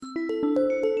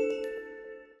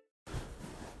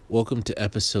Welcome to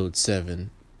episode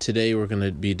 7. Today we're going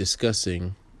to be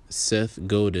discussing Seth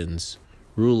Godin's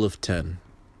Rule of 10.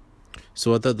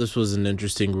 So I thought this was an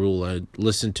interesting rule. I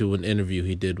listened to an interview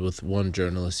he did with one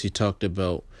journalist. He talked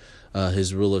about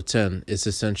his Rule of 10. It's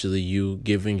essentially you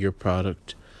giving your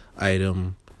product,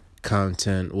 item,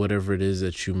 content, whatever it is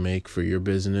that you make for your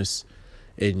business,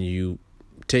 and you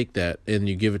take that and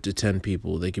you give it to 10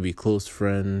 people. They could be close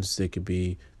friends, they could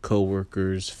be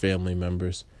co-workers, family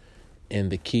members. And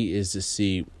the key is to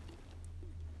see,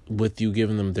 with you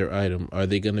giving them their item, are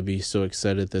they going to be so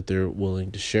excited that they're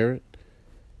willing to share it?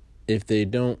 If they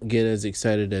don't get as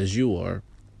excited as you are,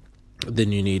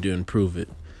 then you need to improve it.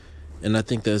 And I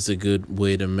think that's a good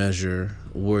way to measure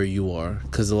where you are.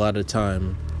 Because a lot of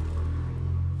time,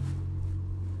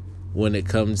 when it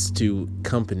comes to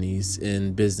companies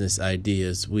and business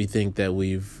ideas, we think that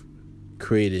we've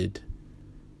created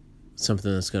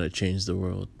something that's going to change the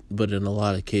world. But in a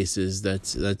lot of cases,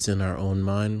 that's in our own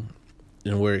mind,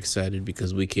 and we're excited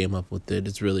because we came up with it.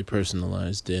 It's really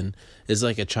personalized, and it's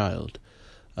like a child.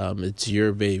 It's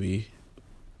your baby,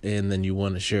 and then you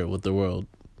want to share it with the world.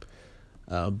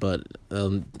 But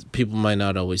people might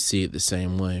not always see it the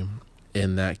same way.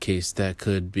 In that case, that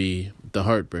could be the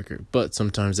heartbreaker. But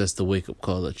sometimes that's the wake-up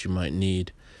call that you might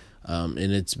need. And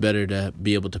it's better to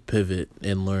be able to pivot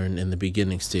and learn in the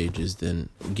beginning stages than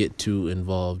get too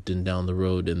involved and down the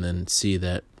road and then see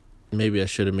that maybe I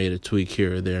should have made a tweak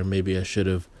here or there. Maybe I should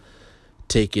have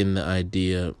taken the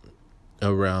idea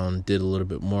around, did a little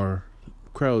bit more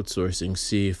crowdsourcing,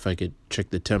 see if I could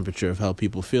check the temperature of how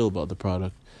people feel about the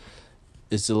product.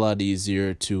 It's a lot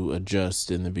easier to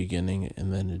adjust in the beginning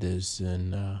and than it is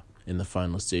in the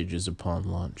final stages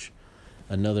upon launch.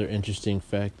 Another interesting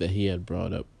fact that he had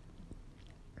brought up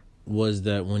was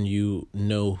that when you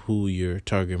know who your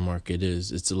target market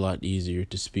is, it's a lot easier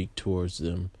to speak towards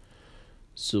them.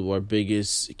 So our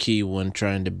biggest key when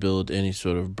trying to build any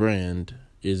sort of brand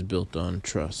is built on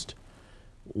trust.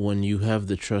 When you have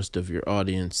the trust of your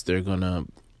audience, they're going to,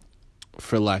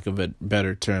 for lack of a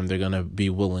better term, they're going to be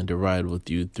willing to ride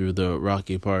with you through the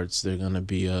rocky parts. They're going to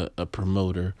be a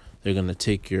promoter. They're going to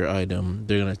take your item.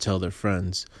 They're going to tell their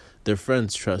friends. Their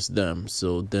friends trust them,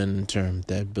 so then in turn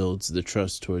that builds the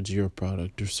trust towards your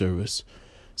product or service.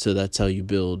 So that's how you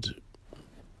build,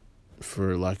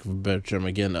 for lack of a better term,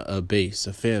 again, a base,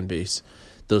 a fan base.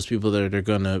 Those people that are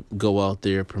going to go out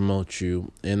there, promote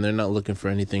you, and they're not looking for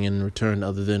anything in return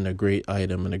other than a great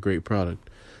item and a great product.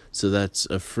 So that's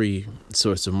a free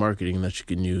source of marketing that you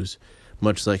can use,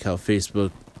 much like how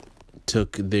Facebook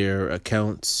took their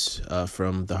accounts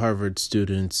from the Harvard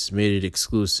students, made it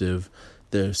exclusive.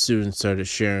 The students started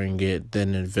sharing it,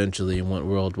 then eventually it went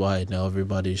worldwide. Now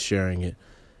everybody's sharing it.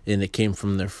 And it came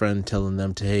from their friend telling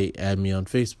them to, hey, add me on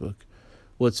Facebook.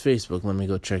 What's Facebook? Let me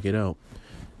go check it out.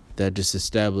 That just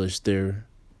established their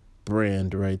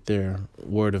brand right there.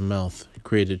 Word of mouth. It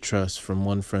created trust from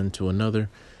one friend to another,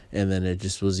 and then it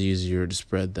just was easier to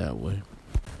spread that way.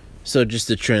 So just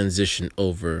to transition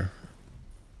over,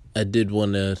 I did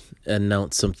want to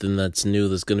announce something that's new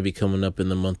that's going to be coming up in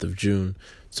the month of June.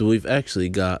 So we've actually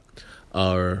got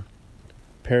our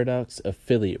Paradox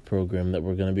affiliate program that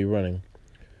we're going to be running.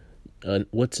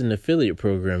 What's an affiliate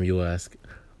program, you ask?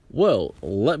 Well,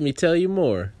 let me tell you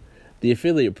more. The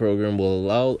affiliate program will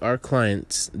allow our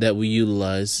clients that we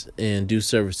utilize and do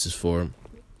services for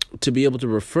to be able to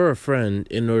refer a friend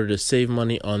in order to save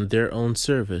money on their own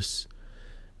service.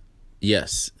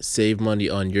 Yes, save money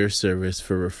on your service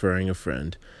for referring a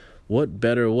friend. What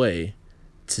better way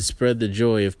to spread the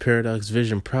joy of Paradox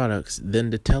Vision products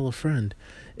than to tell a friend?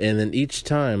 And then each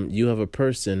time you have a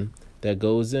person that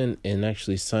goes in and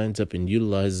actually signs up and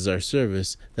utilizes our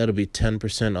service, that'll be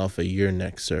 10% off of your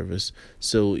next service.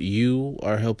 So you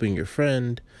are helping your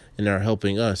friend and are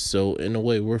helping us. So in a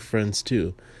way, we're friends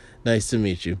too. Nice to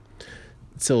meet you.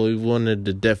 So we wanted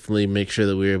to definitely make sure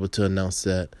that we were able to announce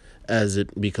that as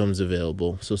it becomes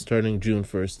available. So starting June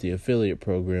 1st, the affiliate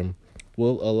program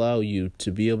will allow you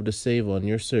to be able to save on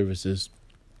your services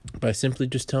by simply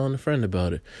just telling a friend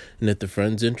about it. And if the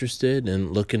friend's interested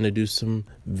and looking to do some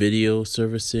video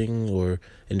servicing or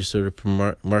any sort of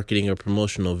marketing or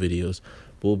promotional videos,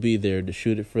 we'll be there to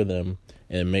shoot it for them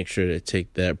and make sure to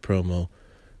take that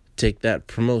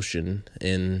promotion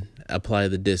and apply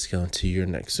the discount to your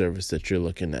next service that you're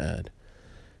looking to add.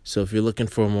 So if you're looking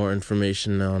for more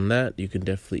information on that, you can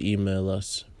definitely email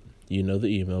us. You know the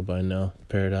email by now,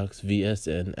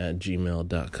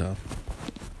 paradoxvsn@gmail.com.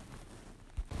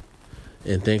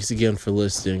 And thanks again for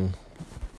listening.